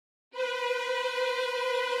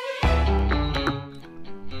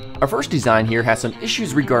Our first design here has some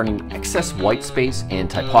issues regarding excess white space and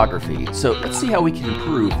typography, so let's see how we can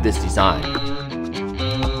improve this design.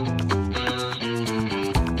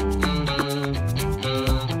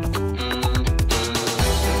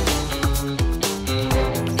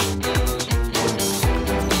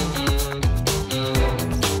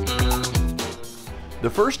 The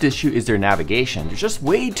first issue is their navigation. There's just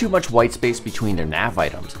way too much white space between their nav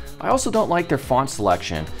items. I also don't like their font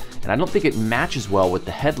selection, and I don't think it matches well with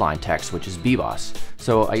the headline text, which is BBOS.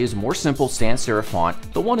 So I use a more simple sans serif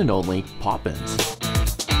font, the one and only Poppins.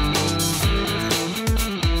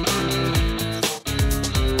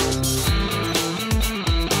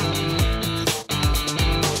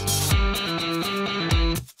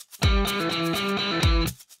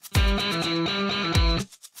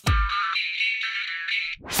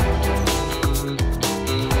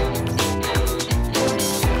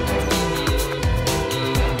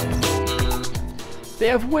 They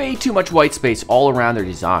have way too much white space all around their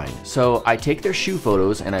design, so I take their shoe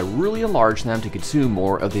photos and I really enlarge them to consume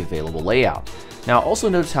more of the available layout. Now also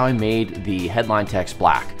notice how I made the headline text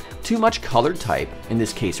black. Too much colored type, in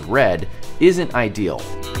this case red, isn't ideal.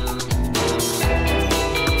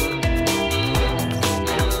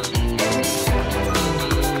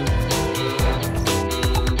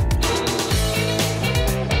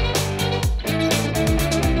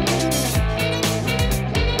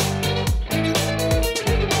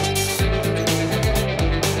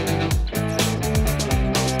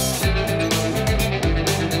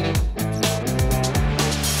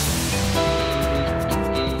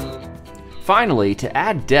 Finally, to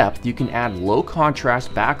add depth, you can add low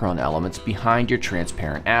contrast background elements behind your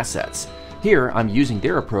transparent assets. Here, I'm using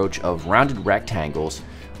their approach of rounded rectangles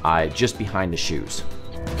just behind the shoes.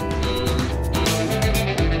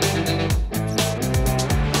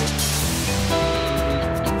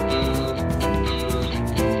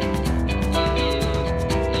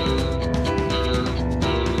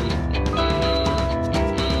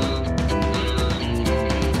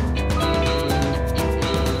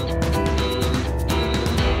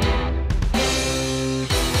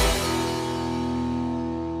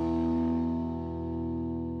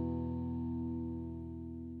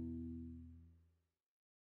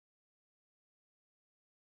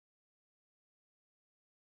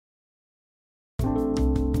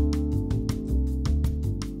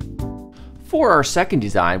 For our second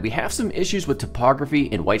design, we have some issues with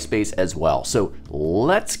typography and white space as well, so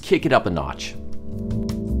let's kick it up a notch.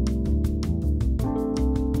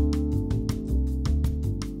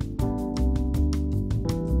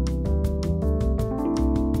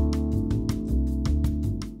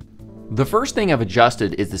 The first thing I've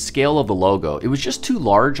adjusted is the scale of the logo. It was just too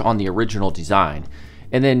large on the original design.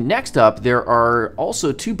 And then next up, there are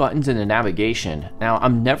also two buttons in the navigation. Now,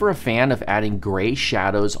 I'm never a fan of adding gray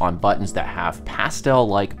shadows on buttons that have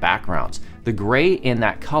pastel-like backgrounds. The gray and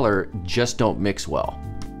that color just don't mix well.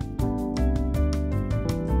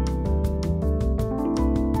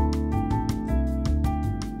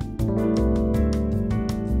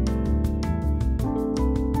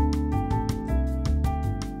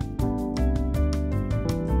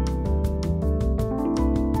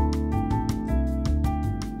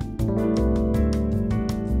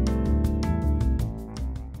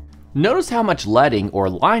 Notice how much leading or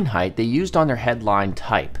line height they used on their headline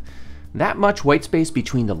type. That much white space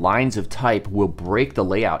between the lines of type will break the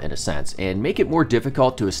layout in a sense and make it more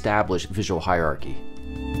difficult to establish visual hierarchy.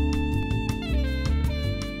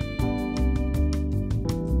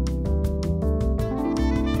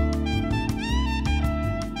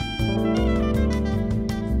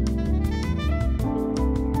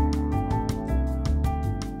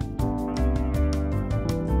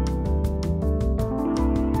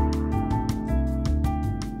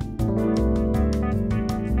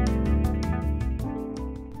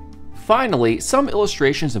 Finally, some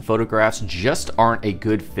illustrations and photographs just aren't a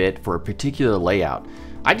good fit for a particular layout.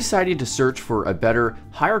 I decided to search for a better,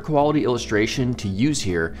 higher quality illustration to use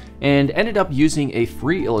here and ended up using a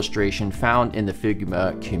free illustration found in the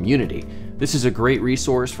Figma community. This is a great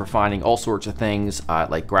resource for finding all sorts of things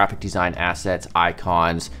like graphic design assets,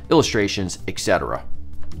 icons, illustrations, etc.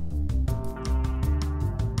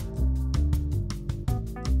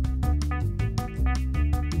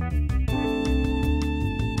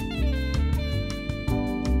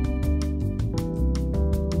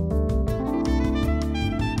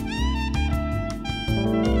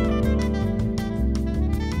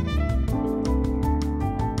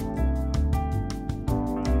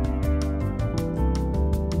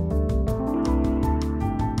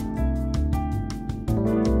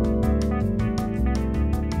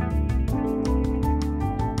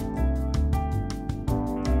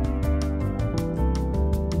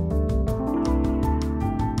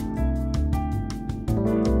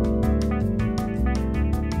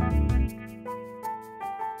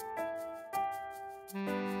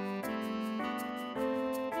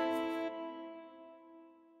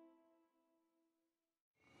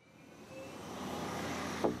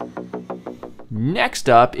 Next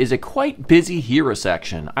up is a quite busy hero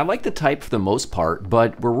section. I like the type for the most part,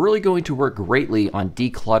 but we're really going to work greatly on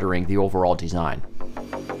decluttering the overall design.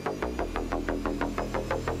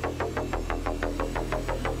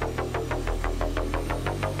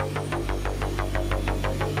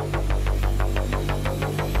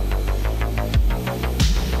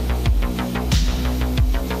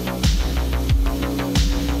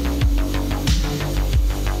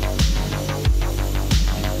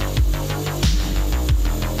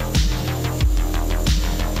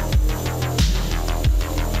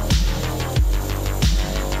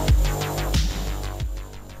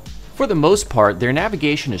 For the most part, their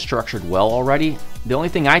navigation is structured well already. The only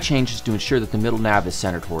thing I changed is to ensure that the middle nav is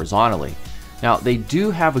centered horizontally. Now, they do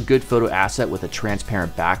have a good photo asset with a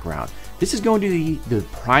transparent background. This is going to be the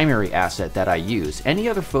primary asset that I use. Any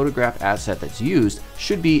other photograph asset that's used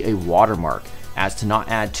should be a watermark, as to not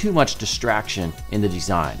add too much distraction in the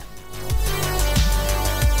design.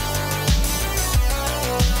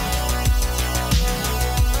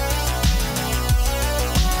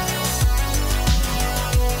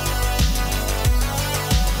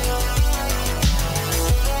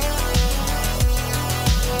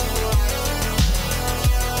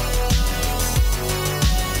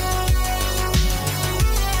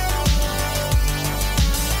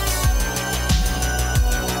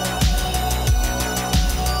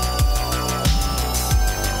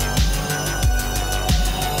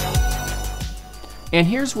 And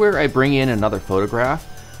here's where I bring in another photograph.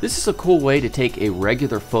 This is a cool way to take a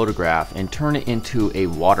regular photograph and turn it into a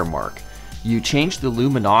watermark. You change the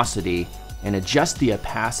luminosity and adjust the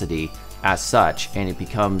opacity as such, and it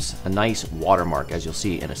becomes a nice watermark, as you'll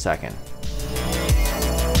see in a second.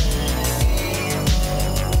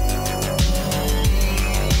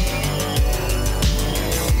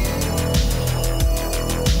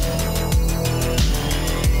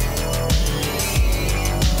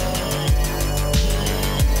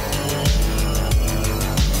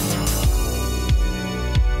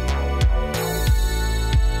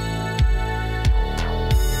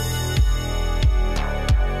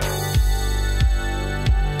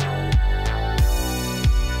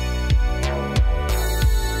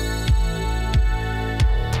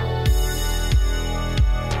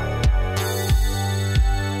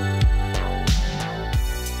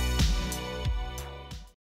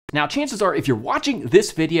 Now, chances are if you're watching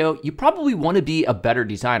this video, you probably want to be a better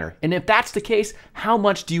designer. And if that's the case, how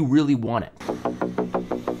much do you really want it?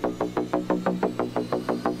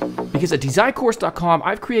 Because at DesignCourse.com,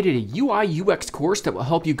 I've created a UI UX course that will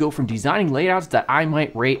help you go from designing layouts that I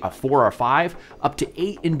might rate a 4 or 5 up to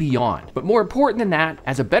 8 and beyond. But more important than that,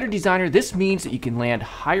 as a better designer, this means that you can land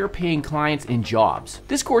higher paying clients and jobs.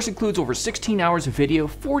 This course includes over 16 hours of video,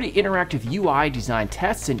 40 interactive UI design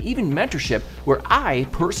tests, and even mentorship where I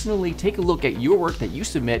personally take a look at your work that you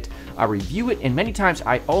submit, I review it, and many times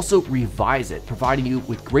I also revise it, providing you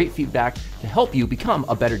with great feedback to help you become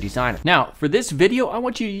a better designer. Now, for this video, I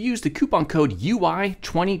want you to use the coupon code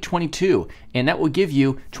UI2022, and that will give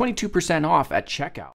you 22% off at checkout.